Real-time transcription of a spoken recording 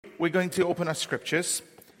We're going to open our scriptures.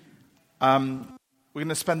 We're going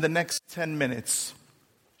to spend the next 10 minutes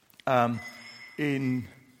in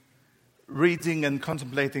reading and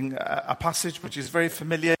contemplating a passage which is very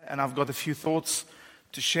familiar, and I've got a few thoughts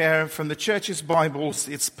to share from the church's Bibles.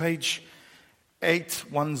 It's page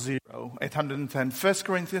 810, 1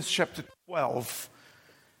 Corinthians chapter 12,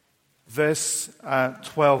 verse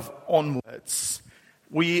 12 onwards.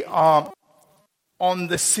 We are on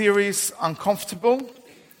the series Uncomfortable,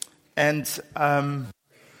 and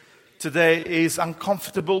today is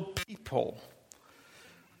Uncomfortable People.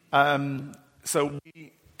 Can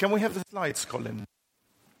we have the slides, Colin?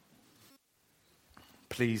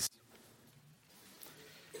 Please.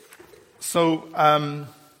 So,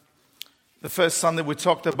 the first Sunday we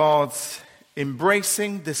talked about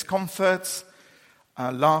embracing discomfort.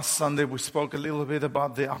 Last Sunday we spoke a little bit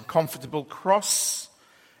about the uncomfortable cross,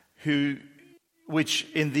 which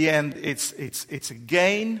in the end it's a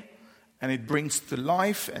gain, and it brings to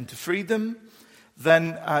life and to freedom.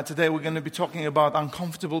 Then today we're going to be talking about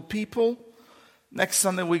uncomfortable people. Next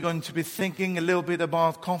Sunday we're going to be thinking a little bit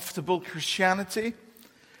about comfortable Christianity.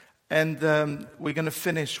 And we're going to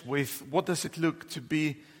finish with what does it look to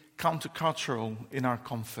be countercultural in our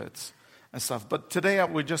comforts and stuff. But today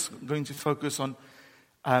we're just going to focus on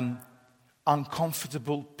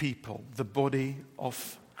uncomfortable people, the body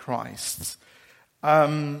of Christ.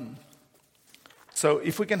 So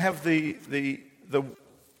if we can have the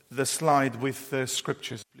slide with the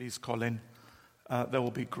scriptures, please, Colin, that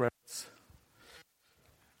will be great.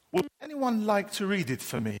 Would anyone like to read it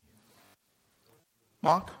for me?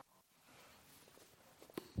 Mark?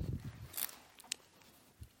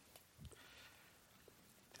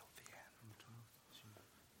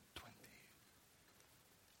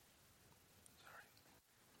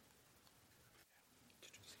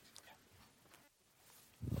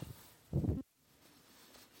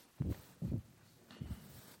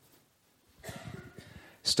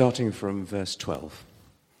 Starting from verse 12.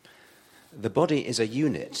 The body is a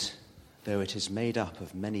unit, though it is made up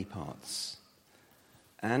of many parts.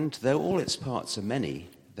 And though all its parts are many,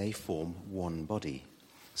 they form one body.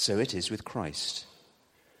 So it is with Christ.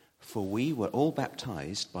 For we were all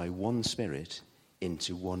baptized by one Spirit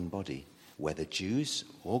into one body, whether Jews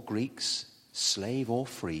or Greeks, slave or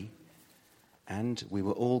free, and we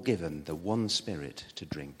were all given the one Spirit to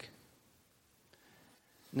drink.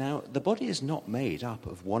 Now, the body is not made up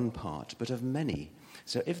of one part, but of many.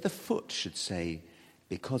 So if the foot should say,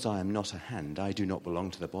 because I am not a hand, I do not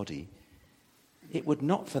belong to the body, it would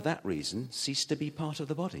not for that reason cease to be part of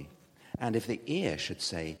the body. And if the ear should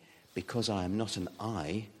say, because I am not an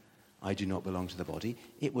eye, I do not belong to the body,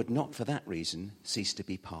 it would not for that reason cease to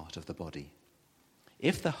be part of the body.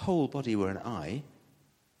 If the whole body were an eye,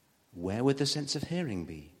 where would the sense of hearing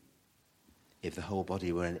be? If the whole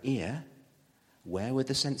body were an ear, where would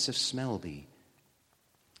the sense of smell be?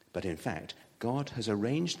 But in fact, God has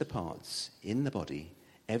arranged the parts in the body,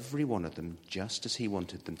 every one of them just as he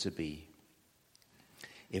wanted them to be.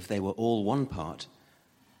 If they were all one part,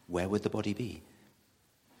 where would the body be?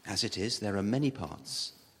 As it is, there are many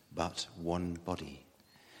parts, but one body.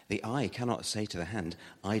 The eye cannot say to the hand,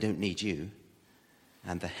 I don't need you.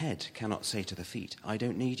 And the head cannot say to the feet, I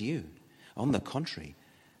don't need you. On the contrary,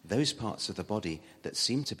 those parts of the body that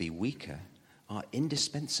seem to be weaker are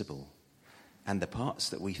indispensable, and the parts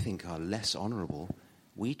that we think are less honourable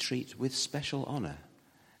we treat with special honour,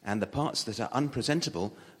 and the parts that are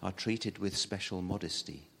unpresentable are treated with special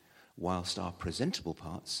modesty, whilst our presentable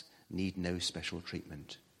parts need no special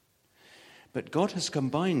treatment. But God has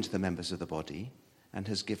combined the members of the body and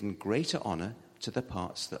has given greater honour to the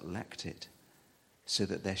parts that lacked it, so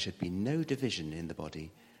that there should be no division in the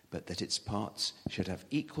body, but that its parts should have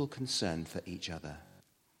equal concern for each other.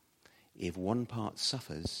 If one part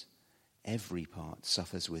suffers, every part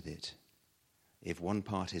suffers with it. If one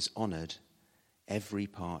part is honoured, every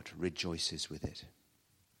part rejoices with it.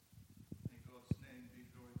 May God's name be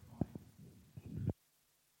glorified.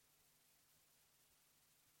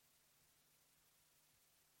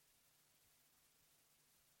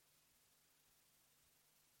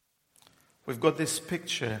 We've got this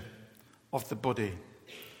picture of the body.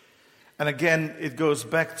 And again, it goes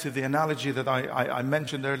back to the analogy that I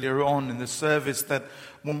mentioned earlier on in the service, that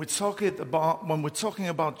when we're talking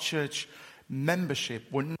about church membership,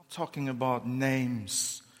 we're not talking about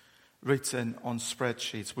names written on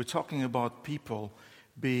spreadsheets. We're talking about people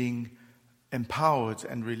being empowered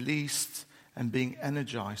and released and being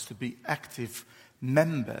energized to be active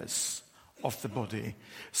members of the body.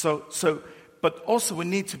 But also we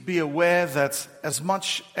need to be aware that as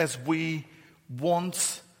much as we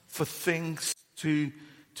want for things to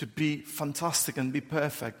to be fantastic and be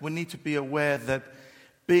perfect. We need to be aware that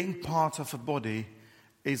being part of a body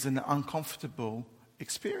is an uncomfortable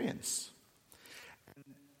experience.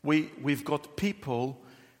 We've got people,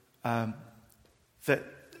 that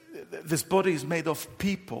this body is made of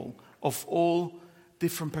people of all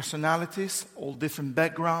different personalities, all different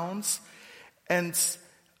backgrounds, and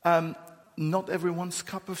not everyone's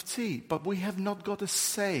cup of tea. But we have not got a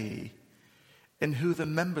say in who the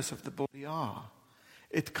members of the body are.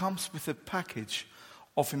 It comes with a package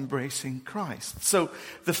of embracing Christ. So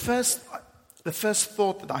the first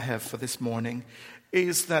thought that I have for this morning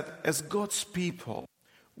is that as God's people,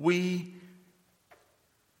 we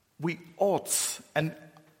ought, and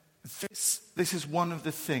this is one of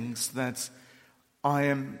the things that I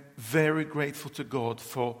am very grateful to God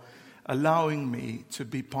for allowing me to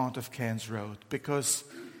be part of Cairns Road, because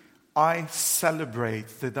I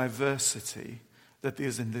celebrate the diversity that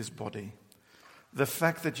is in this body. The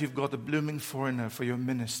fact that you've got a blooming foreigner for your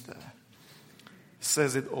minister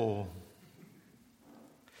says it all.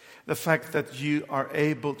 The fact that you are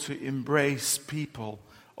able to embrace people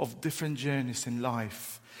of different journeys in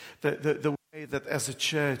life. The way that as a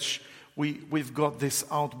church we've got this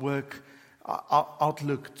outlook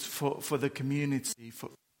for the community, for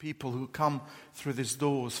people who come through these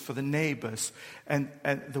doors, for the neighbors, and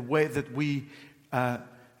the way that we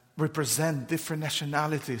represent different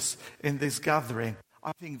nationalities in this gathering.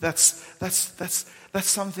 I think that's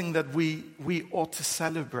something that we ought to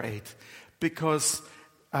celebrate, because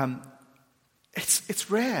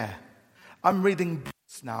it's rare. I'm reading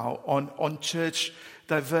books now on church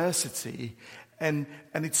diversity, and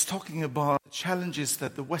it's talking about challenges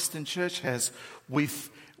that the Western Church has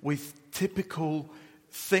with typical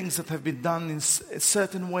things that have been done in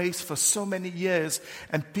certain ways for so many years,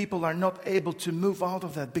 and people are not able to move out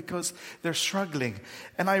of that because they're struggling.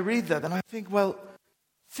 And I read that and I think, well,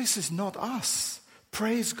 this is not us.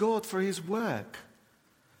 Praise God for His work.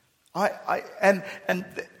 And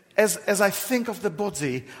as I think of the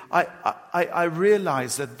body, I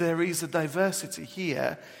realize that there is a diversity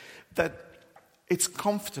here, that it's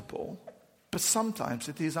comfortable, but sometimes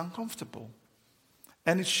it is uncomfortable.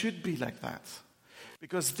 And it should be like that.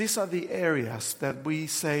 Because these are the areas that we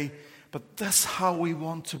say, but that's how we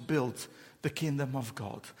want to build the kingdom of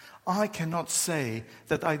God. I cannot say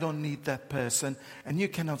that I don't need that person, and you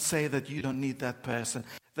cannot say that you don't need that person.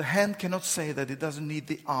 The hand cannot say that it doesn't need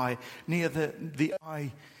the eye, neither the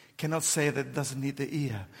eye cannot say that it doesn't need the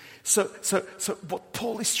ear. So what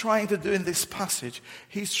Paul is trying to do in this passage,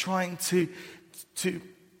 he's trying to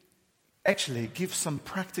actually give some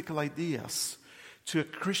practical ideas to a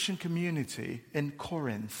Christian community in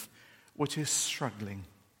Corinth, which is struggling.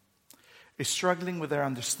 Is struggling with their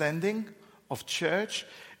understanding of church,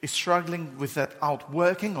 is struggling with that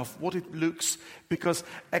outworking of what it looks, because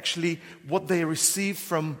actually what they received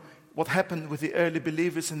from what happened with the early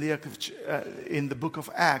believers in the book of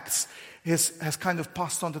Acts has kind of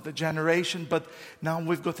passed on to the generation, but now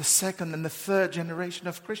we've got the second and the third generation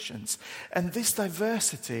of Christians. And this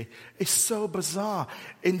diversity is so bizarre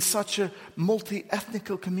in such a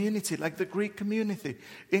multi-ethnical community like the Greek community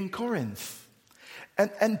in Corinth.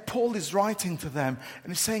 And Paul is writing to them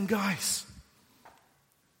and he's saying, guys,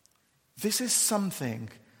 this is something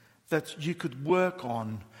that you could work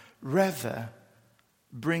on, rather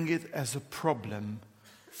bring it as a problem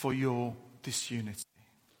for your disunity.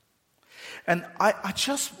 And I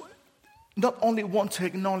just not only want to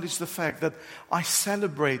acknowledge the fact that I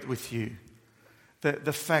celebrate with you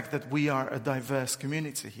the fact that we are a diverse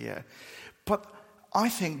community here, but I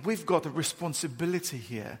think we've got a responsibility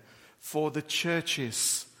here for the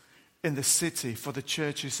churches in the city, for the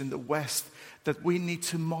churches in the West, that we need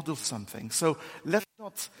to model something. So let's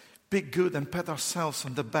not be good and pat ourselves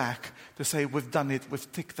on the back to say we've done it,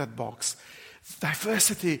 we've ticked that box.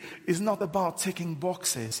 Diversity is not about ticking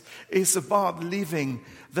boxes. It's about leaving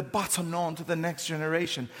the baton on to the next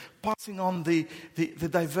generation, passing on the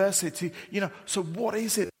diversity. So what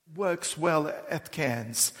is it that works well at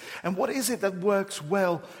Cairns? And what is it that works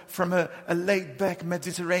well from a laid-back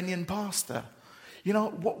Mediterranean pastor?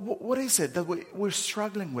 What is it that we're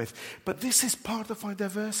struggling with? But this is part of our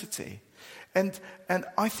diversity. And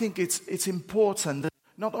I think it's important that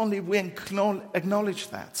not only we acknowledge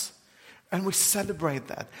that, and we celebrate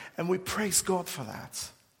that, and we praise God for that.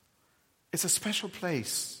 It's a special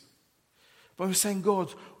place. But we're saying,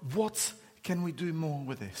 God, what can we do more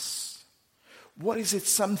with this? What is it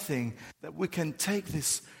something that we can take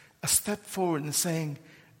this a step forward and saying,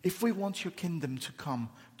 if we want your kingdom to come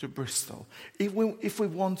to Bristol, if we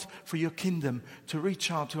want for your kingdom to reach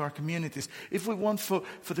out to our communities, if we want for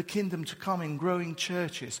the kingdom to come in growing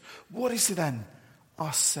churches, what is it then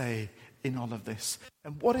us say in all of this?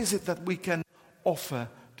 And what is it that we can offer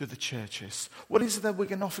to the churches? What is it that we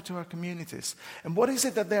can offer to our communities? And what is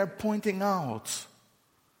it that they're pointing out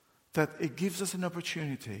that it gives us an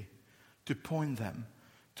opportunity to point them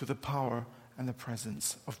to the power and the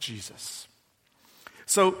presence of Jesus?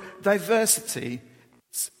 So diversity,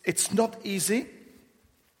 it's not easy.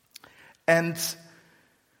 And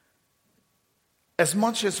as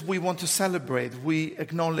much as we want to celebrate, we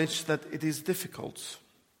acknowledge that it is difficult.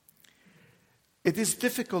 It is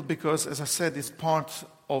difficult because, as I said, it's part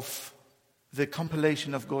of the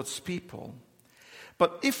compilation of God's people.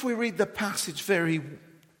 But if we read the passage very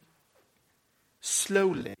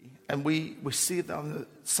slowly, and we see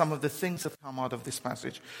some of the things that come out of this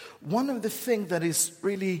passage, one of the things that is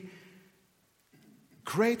really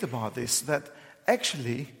great about this, that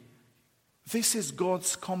actually this is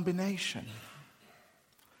God's combination.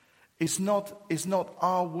 It's not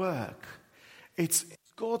our work. It's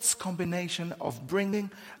God's combination of bringing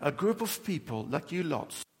a group of people like you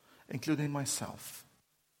lot, including myself,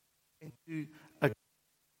 into a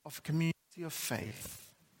community of faith.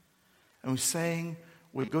 And we're saying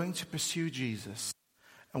we're going to pursue Jesus,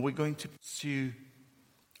 and we're going to pursue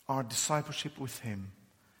our discipleship with him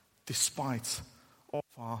despite of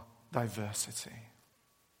our diversity.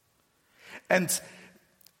 And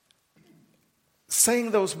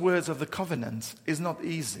saying those words of the covenant is not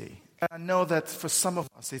easy. And I know that for some of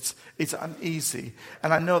us it's uneasy.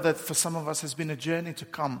 And I know that for some of us it's been a journey to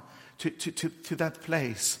come to that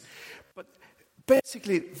place. But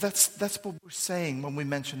basically that's what we're saying when we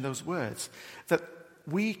mention those words. That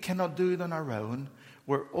we cannot do it on our own.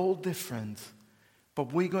 We're all different.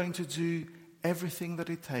 But we're going to do everything that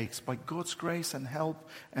it takes by God's grace and help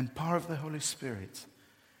and power of the Holy Spirit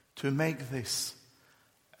to make this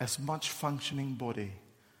as much functioning body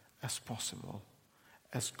as possible,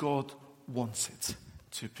 as God wants it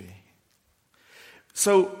to be.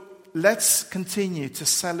 So let's continue to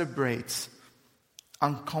celebrate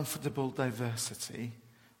uncomfortable diversity,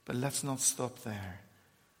 but let's not stop there.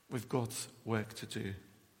 We've got work to do.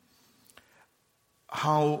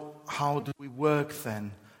 How do we work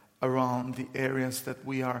then around the areas that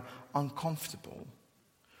we are uncomfortable?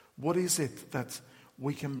 What is it that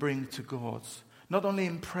we can bring to God? Not only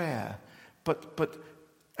in prayer, but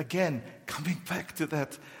again, coming back to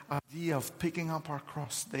that idea of picking up our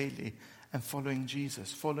cross daily and following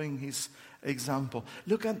Jesus, following his example.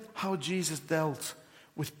 Look at how Jesus dealt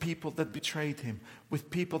with people that betrayed him, with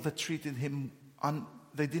people that treated him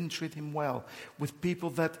they didn't treat him well, with people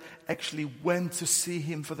that actually went to see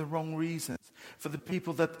him for the wrong reasons, for the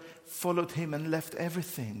people that followed him and left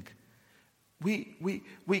everything.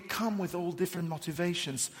 We come with all different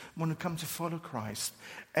motivations when we come to follow Christ.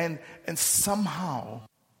 And somehow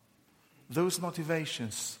those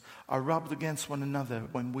motivations are rubbed against one another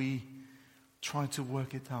when we try to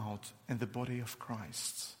work it out in the body of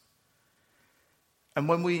Christ. And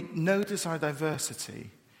when we notice our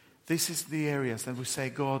diversity, this is the areas that we say,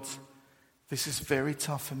 God, this is very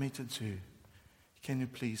tough for me to do. Can you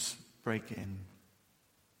please break in?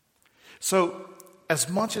 So, as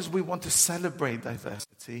much as we want to celebrate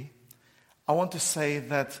diversity, I want to say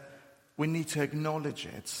that we need to acknowledge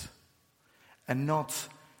it and not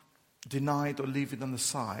deny it or leave it on the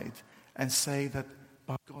side and say that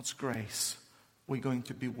by God's grace, we're going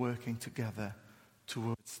to be working together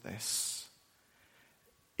towards this.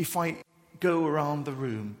 If I go around the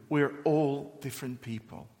room, we're all different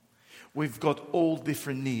people. We've got all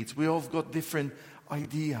different needs. We all have got different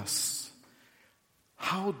ideas.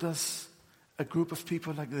 How does a group of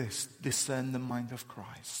people like this discern the mind of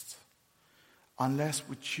Christ? Unless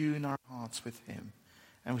we tune our hearts with him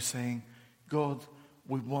and we're saying, God,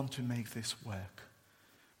 we want to make this work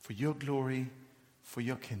for your glory, for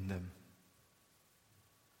your kingdom.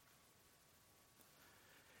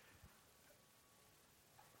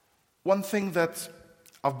 One thing that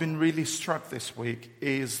I've been really struck this week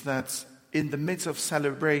is that in the midst of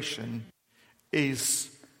celebration is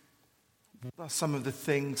what are some of the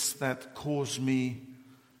things that cause me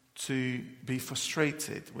to be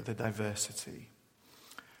frustrated with the diversity.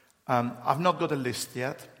 I've not got a list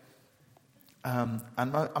yet. I'm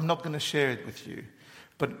not going to share it with you,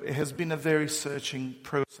 but it has been a very searching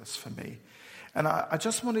process for me. And I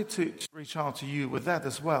just wanted to reach out to you with that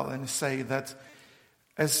as well and say that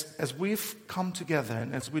as we've come together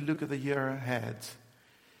and as we look at the year ahead,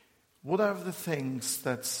 what are the things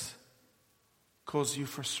that cause you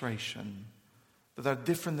frustration, that are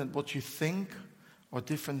different than what you think or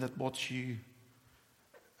different than what you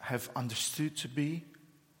have understood to be?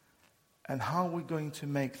 And how are we going to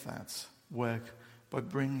make that work by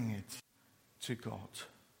bringing it to God?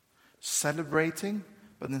 celebrating,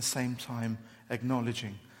 but at the same time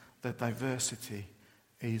acknowledging that diversity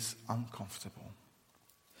is uncomfortable.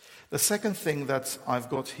 The second thing that I've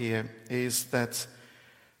got here is that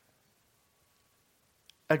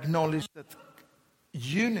acknowledge that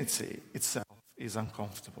unity itself is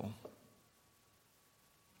uncomfortable.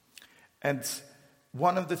 And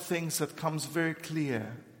one of the things that comes very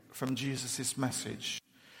clear from Jesus' message,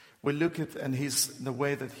 we look at the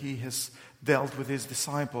way that he has dealt with his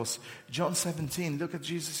disciples. John 17, look at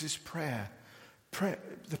Jesus' prayer.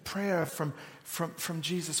 The prayer from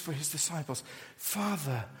Jesus for his disciples.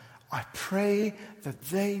 Father, I pray that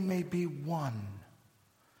they may be one,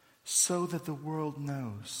 so that the world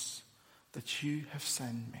knows that you have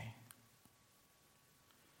sent me.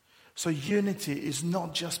 So unity is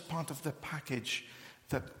not just part of the package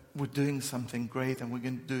that we're doing something great and we're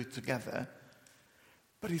going to do it together,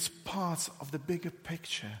 but it's part of the bigger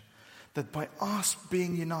picture that by us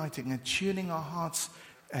being united and tuning our hearts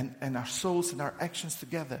and our souls and our actions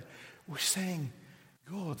together, we're saying,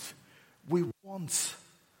 God, we want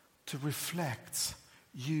to reflect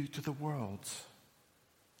you to the world.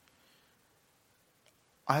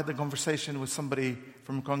 I had a conversation with somebody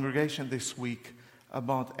from a congregation this week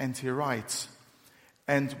about N.T. Wright.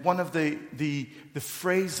 And one of the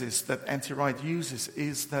phrases that N.T. Wright uses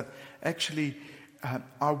is that actually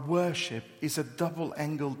our worship is a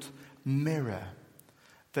double-angled mirror.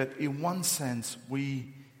 That in one sense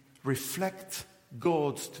we reflect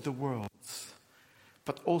God to the world,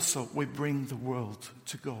 but also we bring the world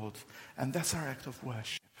to God. And that's our act of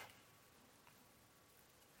worship.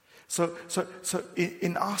 So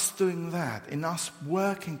in us doing that, in us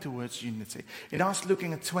working towards unity, in us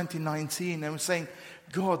looking at 2019 and saying,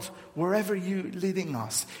 God, wherever you're leading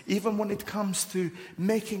us, even when it comes to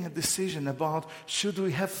making a decision about should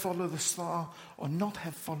we have follow the star or not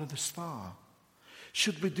have follow the star,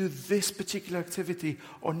 should we do this particular activity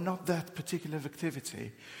or not that particular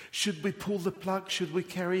activity, should we pull the plug, should we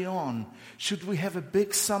carry on, should we have a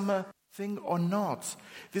big summer thing or not?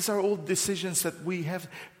 These are all decisions that we have.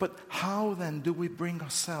 But how then do we bring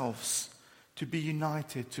ourselves to be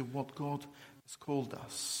united to what God has called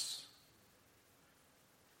us?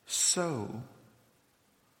 So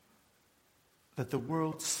that the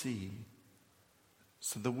world sees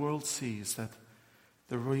that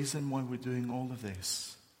the reason why we're doing all of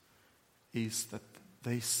this is that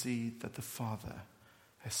they see that the Father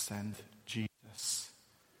has sent Jesus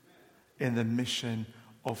in the mission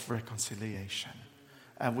of reconciliation.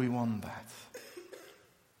 And we want that.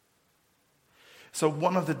 So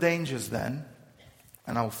one of the dangers then,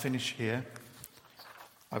 and I'll finish here.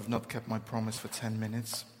 I've not kept my promise for 10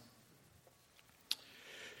 minutes.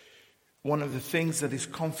 One of the things that is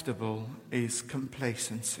comfortable is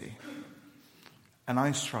complacency. And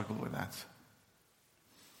I struggle with that.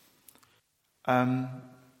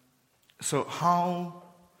 So how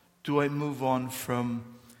do I move on from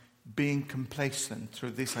being complacent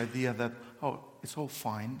through this idea that, it's all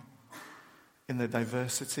fine in the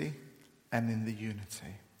diversity and in the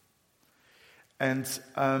unity? And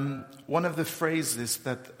one of the phrases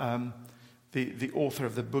that the author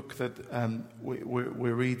of the book that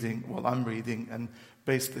we're reading, I'm reading, and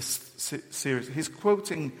based this series, he's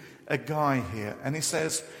quoting a guy here, and he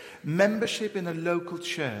says, membership in a local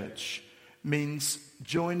church means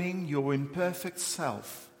joining your imperfect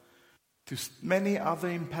self to many other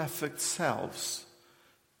imperfect selves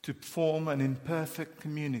to form an imperfect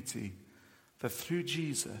community that through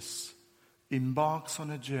Jesus embarks on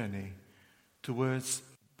a journey towards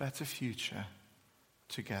a better future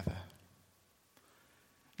together.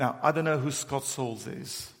 Now, I don't know who Scott Sauls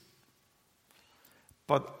is,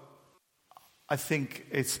 but I think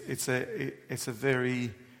it's a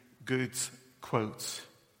very good quote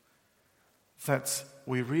that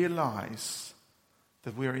we realize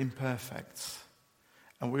that we are imperfect,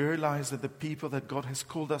 and we realize that the people that God has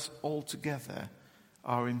called us all together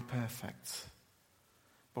are imperfect,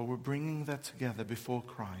 but we're bringing that together before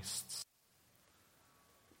Christ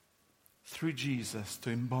through Jesus to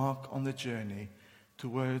embark on the journey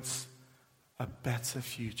towards a better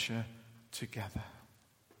future together.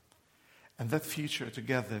 And that future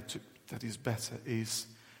together that is better is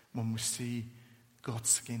when we see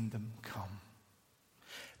God's kingdom come.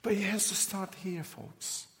 But it has to start here,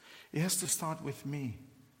 folks. It has to start with me.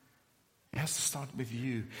 It has to start with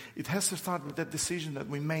you. It has to start with that decision that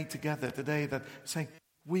we made together today, that saying,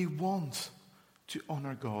 we want to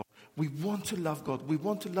honor God. We want to love God. We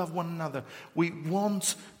want to love one another. We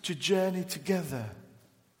want to journey together.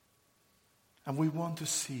 And we want to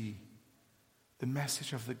see the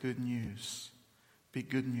message of the good news be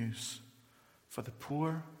good news for the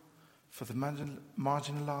poor, for the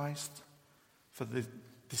marginalized, for the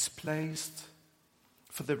displaced,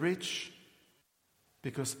 for the rich,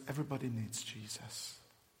 because everybody needs Jesus.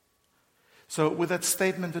 So with that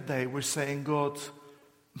statement today, we're saying, God,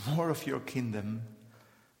 more of your kingdom,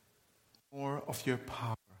 more of your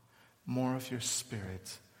power, more of your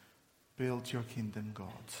spirit. Build your kingdom, God.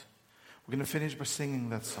 We're going to finish by singing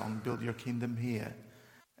that song, Build Your Kingdom Here.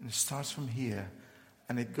 And it starts from here,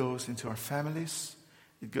 and it goes into our families,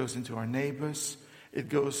 it goes into our neighbors, it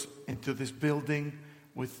goes into this building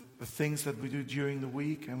with the things that we do during the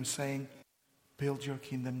week. And we're saying, build your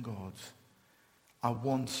kingdom, God. I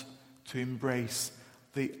want to embrace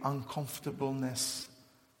the uncomfortableness,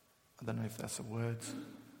 I don't know if that's a word,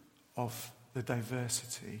 of the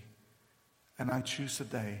diversity. And I choose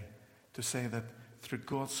today to say that through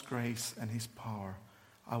God's grace and his power,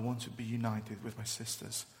 I want to be united with my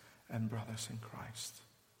sisters and brothers in Christ.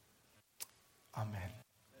 Amen.